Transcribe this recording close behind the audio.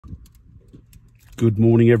Good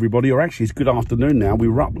morning, everybody, or actually it's good afternoon now. We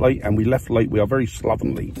were up late and we left late. We are very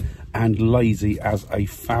slovenly and lazy as a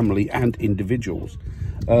family and individuals.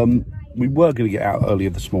 We were going to get out earlier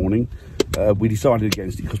this morning. We decided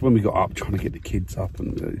against it because when we got up, trying to get the kids up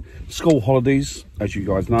and school holidays, as you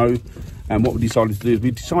guys know. And what we decided to do is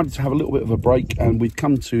we decided to have a little bit of a break, and we'd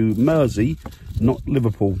come to Mersea, not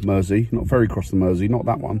Liverpool Mersea, not Ferry Cross the Mersea, not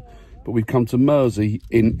that one. But we've come to Mersea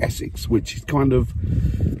in Essex, which is kind of,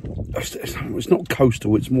 it's not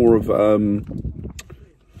coastal, it's more of,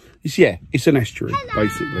 it's an estuary,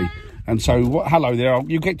 basically. And so, hello there, I'll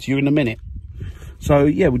get to you in a minute. So,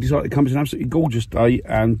 yeah, we decided to come. It's an absolutely gorgeous day,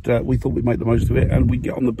 and we thought we'd make the most of it, and we'd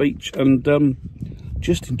get on the beach and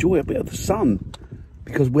just enjoy a bit of the sun,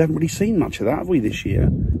 because we haven't really seen much of that, have we, this year?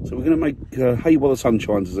 So we're going to make hay while the sun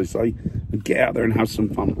shines, as they say, and get out there and have some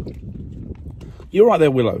fun. You're right there,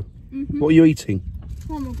 Willow. What are you eating?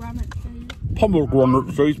 Pomegranate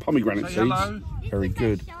seeds. Pomegranate seeds. Hello. Very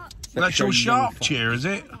good. That's your shark chair, is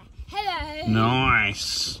it? Hello.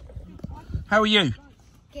 Nice. How are you?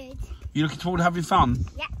 Good. You looking forward to having fun?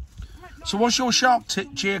 Yeah. So what's your shark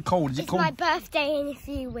chair called? Is it It's called? my birthday in a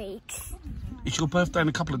few weeks. It's your birthday in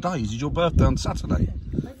a couple of days. It's your birthday on Saturday.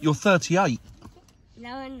 You're 38. No,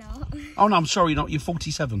 I'm not. Oh no, I'm sorry, not. You're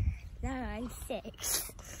 47. No, I'm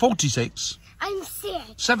 6. 46. I'm 6.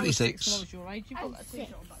 76. I'm 6.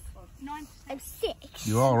 I'm 6.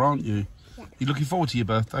 You are, aren't you? Yeah. You looking forward to your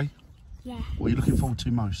birthday? Yeah. What are you looking forward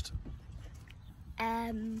to most?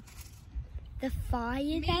 The fire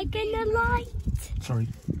they're gonna light. Sorry.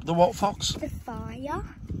 The what, Fox? The fire.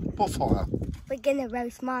 What fire? We're gonna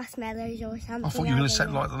roast marshmallows or something. I thought you were going to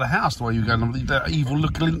set light to the house the way you were going, with that evil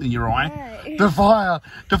look glint in your eye. No.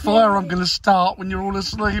 The fire I'm going to start when you're all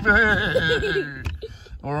asleep.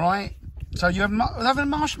 All right? So you having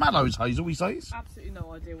marshmallows, Hazel, we say? Absolutely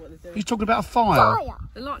no idea what they're doing. He's talking about a fire. Fire.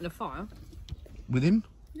 They're lighting a fire. With him?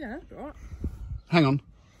 Yeah, right. Hang on.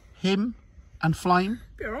 Him and flame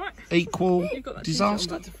Be alright. equal You've got that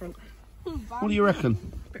disaster? t-shirt on back to front. What do you reckon?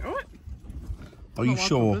 Be alright. Are you Not my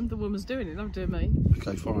sure? problem. The woman's doing it, don't do me.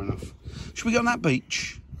 Okay, far enough. Should we go on that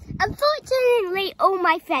beach? Unfortunately, all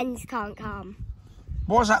my friends can't come.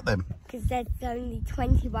 What was that then? Because there's only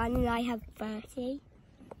 21 and I have 30.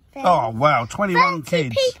 Oh, wow, 21 30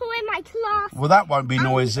 kids. people in my class. Well, that won't be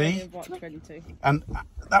noisy. Invite 22. And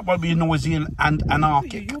that won't be noisy and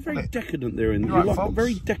anarchic. You're very decadent there. You're You're right, like folks.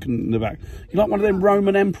 very decadent in the back. You're like one of them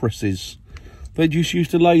Roman empresses. They just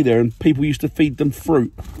used to lay there and people used to feed them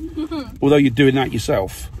fruit. Although you're doing that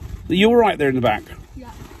yourself. Are you all right there in the back?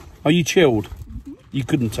 Yeah. Are you chilled? You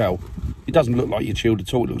couldn't tell. It doesn't look like you're chilled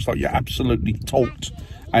at all. It looks like you're absolutely taut.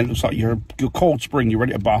 And it looks like you're cold spring. You're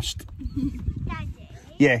ready to bust. Daddy,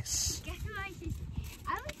 Yes. guess what I just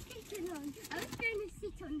did? I was going to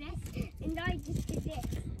sit on this and I just did this.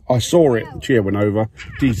 I saw it. The chair went over.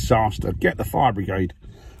 Disaster. Get the fire brigade.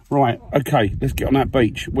 Right. Okay. Let's get on that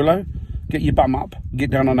beach. Willow, get your bum up.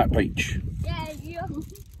 Get down on that beach. Yeah, you.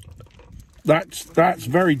 That's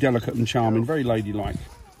very delicate and charming. Very ladylike.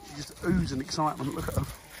 She's just oozing excitement. Look at her.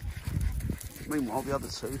 Meanwhile, the other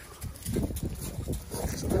two.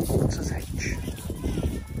 Just at the water's edge.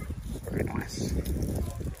 Very nice.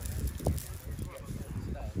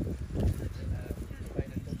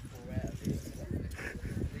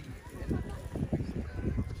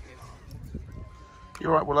 You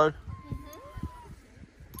all right, Willow?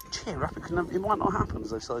 Cheer up, it might not happen,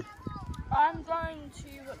 as they say. I'm going to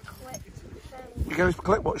collect shells. You're going to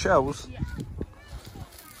collect what, shells? Yeah.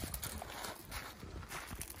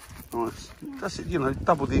 Nice. That's it, you know,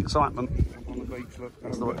 double the excitement. On the beach, look.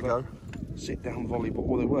 That's the way to go. Sit down volleyball.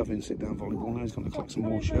 Well, they were having sit down volleyball. Now he's going to collect some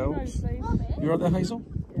more shells. You right there, Hazel?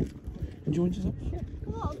 Yeah. Enjoying yourself?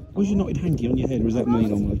 Was you knotted hanky on your head, or is that me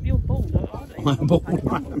normally? You're bald, aren't you? I'm bald.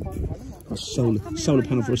 A solar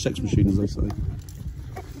panel for a sex machine, as they say.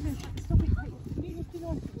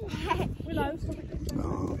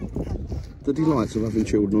 Oh, the delights of having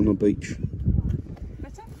children on a beach.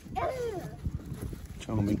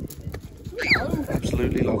 Charming.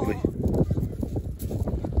 Absolutely lovely.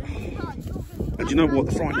 And do you know what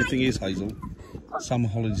the frightening thing is, Hazel? Summer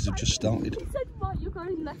holidays have just started. You said, right, you're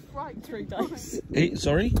going left, right 3 days.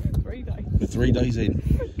 Sorry? 3 days. We're 3 days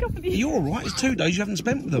in. God, You're all right. It's 2 days you haven't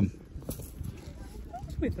spent with them.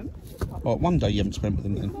 with them. Oh, 1 day you haven't spent with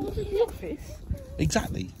them then. I was in the office.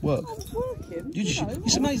 Exactly. Work. I was working. You just, know.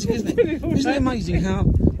 it's amazing, isn't it? Isn't it amazing how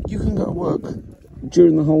you can go to work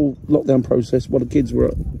during the whole lockdown process while the kids were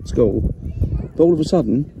at school, but all of a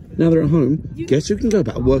sudden, now they're at home, guess who can go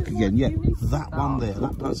back to work again? Yeah, that one there,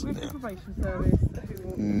 that person With there. the probation service.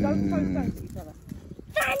 Don't phone each other.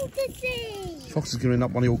 Fantasy! Fox is going to end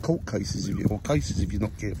up one of your court cases if you're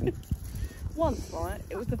not careful. Once, right,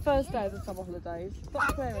 it was the first day of the summer holidays, got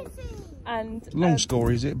the parents, and Long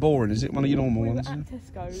story, is it? Boring, is it? One of your normal we were ones? at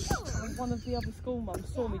Tesco's, and one of the other school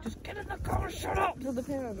mums saw me just get in the car and shut up to the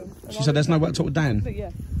pair of them. And She said there's no way to talk to Dan. But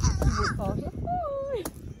yeah, she walked past.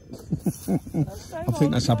 I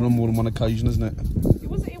think that's happened on more than one occasion, isn't it? It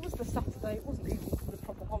was the Saturday. It wasn't even the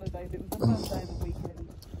proper holiday. It was the first day of the weekend.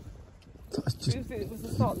 It was the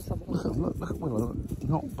start of the summer holiday. Look at Willow,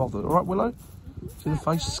 not bothered. All right, Willow? See the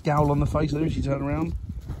face, scowl on the face there as she turned around?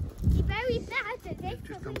 You're very bad at this.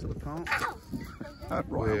 Just come to the park. Ow!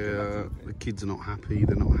 Where the kids are not happy,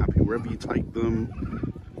 they're not happy wherever you take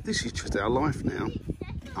them. This is just our life now.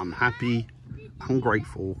 Unhappy,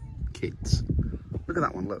 ungrateful kids. Look at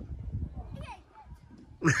that one, look.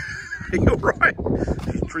 You're right.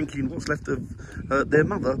 She's drinking what's left of their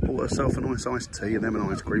mother bought herself a nice iced tea and them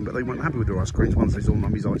an ice cream, but they weren't happy with her ice creams once they saw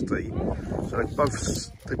Mummy's iced tea. So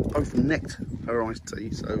they both necked her iced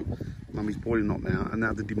tea. So Mummy's boiling hot now, and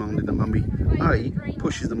now they're demanding that Mummy A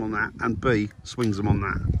pushes them on that and B swings them on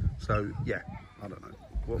that. So yeah, I don't know.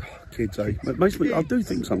 Well, kids, eh? It makes me. I do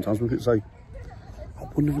think sometimes we could say, I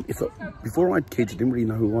wonder if before I had kids, I didn't really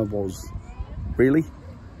know who I was. Really?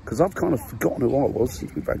 Because I've kind of forgotten who I was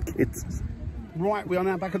since we've had kids. Right, we are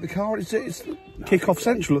now back at the car. It's kick-off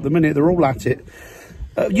central at the minute. They're all at it.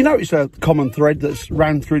 You notice a common thread that's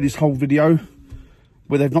ran through this whole video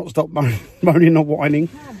where they've not stopped moaning or whining.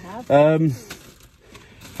 That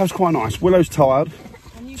was quite nice. Willow's tired.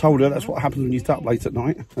 Told her that's what happens when you stay up late at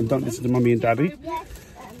night and don't listen to Mummy and Daddy.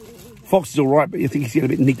 Fox is all right, but you think he's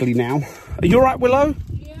getting a bit niggly now. Are you all right, Willow?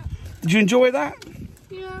 Yeah. Did you enjoy that?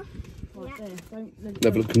 Yeah.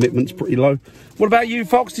 Level of commitment's pretty low. What about you,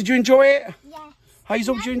 Fox? Did you enjoy it? Yeah.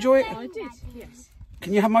 Hazel, did you enjoy it? I did, yes.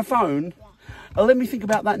 Can you have my phone? Let me think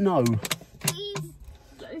about that no. Please.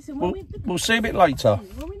 Listen, We'll see a bit later.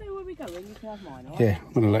 when we know where we're going, you can have mine, all right? Yeah,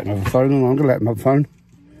 I'm going to let them have a phone. I'm going to let them have a phone.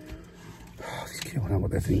 These kids don't know what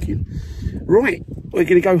they're thinking. Right, we're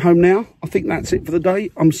going to go home now. I think that's it for the day.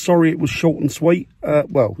 I'm sorry it was short and sweet.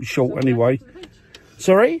 Well, short anyway.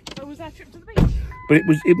 Sorry? So was our trip to the beach? But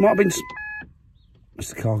it might have been...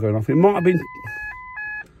 What's the car going off? It might have been...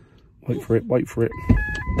 Wait for it, wait for it.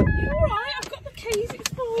 You're all right, I've got the keys, it's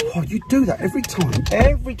fine. Oh, you do that every time,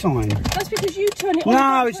 every time. That's because you turn it on.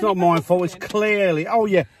 No, it's not my fault, it's clearly... Oh,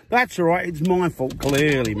 yeah, that's all right, it's my fault,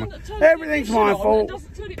 clearly. Everything's my fault.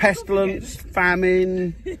 Pestilence,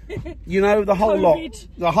 famine, you know, the whole lot.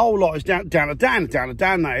 The whole lot is down to Dan,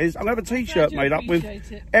 that is. I'll have a T-shirt made up with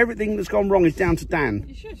everything that's gone wrong is down to Dan.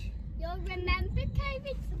 You should. You'll remember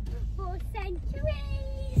COVID for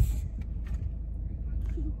centuries.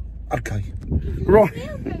 Okay. Right.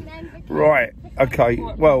 Right. Okay.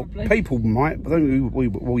 Well, people might, but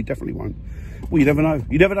we definitely won't. Well, you never know.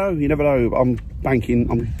 You never know. You never know. I'm banking.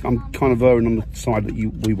 I'm kind of erring on the side that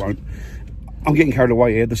we won't. I'm getting carried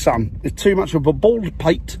away here. The sun. There's too much of a bald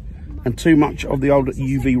pate and too much of the old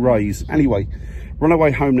UV rays. Anyway, we're on our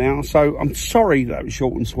way home now. So I'm sorry that was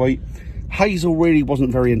short and sweet. Hazel really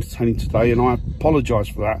wasn't very entertaining today, and I apologise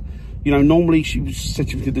for that. You know, normally she said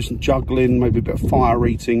she could do some juggling, maybe a bit of fire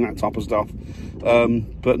eating, that type of stuff.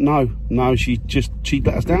 But no, she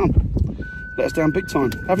let us down. Let us down big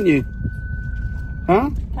time, haven't you? Huh?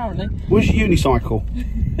 Apparently. Where's your unicycle?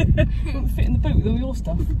 Wouldn't fit in the boot with all your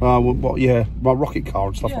stuff. Well, yeah, my rocket car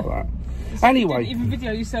and stuff like that. Anyway. You didn't even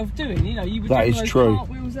video yourself doing, you know, you were that doing is those true.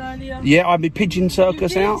 cartwheels earlier. Yeah, I had my pigeon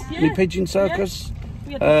circus out. Yeah. My pigeon circus.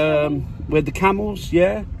 Yeah. We had the camels,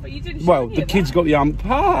 yeah. But you didn't Well, the kids got the ump.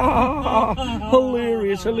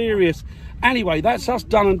 Hilarious, hilarious. Anyway, that's us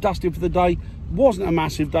done and dusted for the day. Wasn't a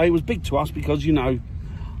massive day. It was big to us because, you know,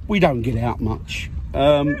 we don't get out much.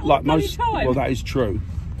 Like most. Well, that is true.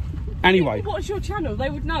 Anyway. Watch your channel, they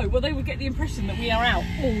would know. Well, they would get the impression that we are out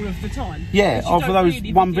all of the time. Yeah, for those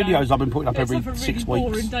really videos I've been putting up every 6 weeks. It's a really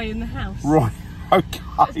boring day in the house. Right. Okay.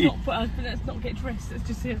 Let's not get dressed. Let's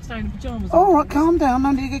just stay in the pyjamas. All right, calm down.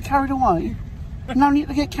 No need to get carried away. No need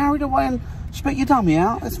to get carried away and spit your dummy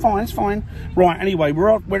out. It's fine. It's fine. Right. Anyway,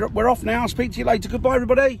 we're off now. I'll speak to you later. Goodbye,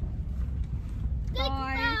 everybody.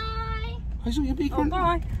 Goodbye. Hazel, you'll be Oh,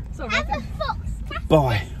 bye. Sorry. Have a fox-tastic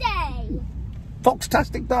Bye. day.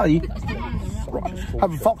 Fox-tastic day. Right.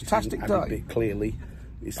 Have a fox-tastic day. Clearly,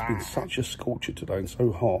 it's been such a scorcher today and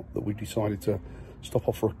so hot that we decided to stop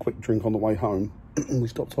off for a quick drink on the way home. We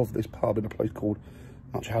stopped off at this pub in a place called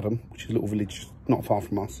Much Haddam, which is a little village not far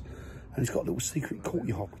from us. And it's got a little secret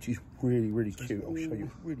courtyard, which is really, really cute. I'll show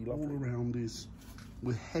you. Really lovely. All around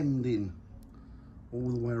we're hemmed in all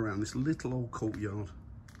the way around this little old courtyard.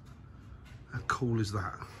 How cool is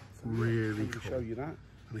that? Really cool. Show you that.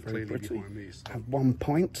 And clearly behind me is have one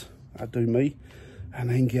pint, that'd do me, and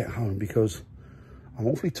then get home because I'm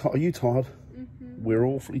awfully tired. Are you tired? We're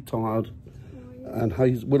awfully tired. And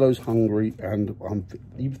Willow's hungry, and are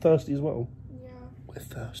you thirsty as well? Yeah. We're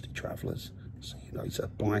thirsty travellers. See you later.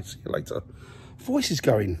 Bye. See you later. Voice is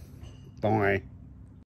going. Bye.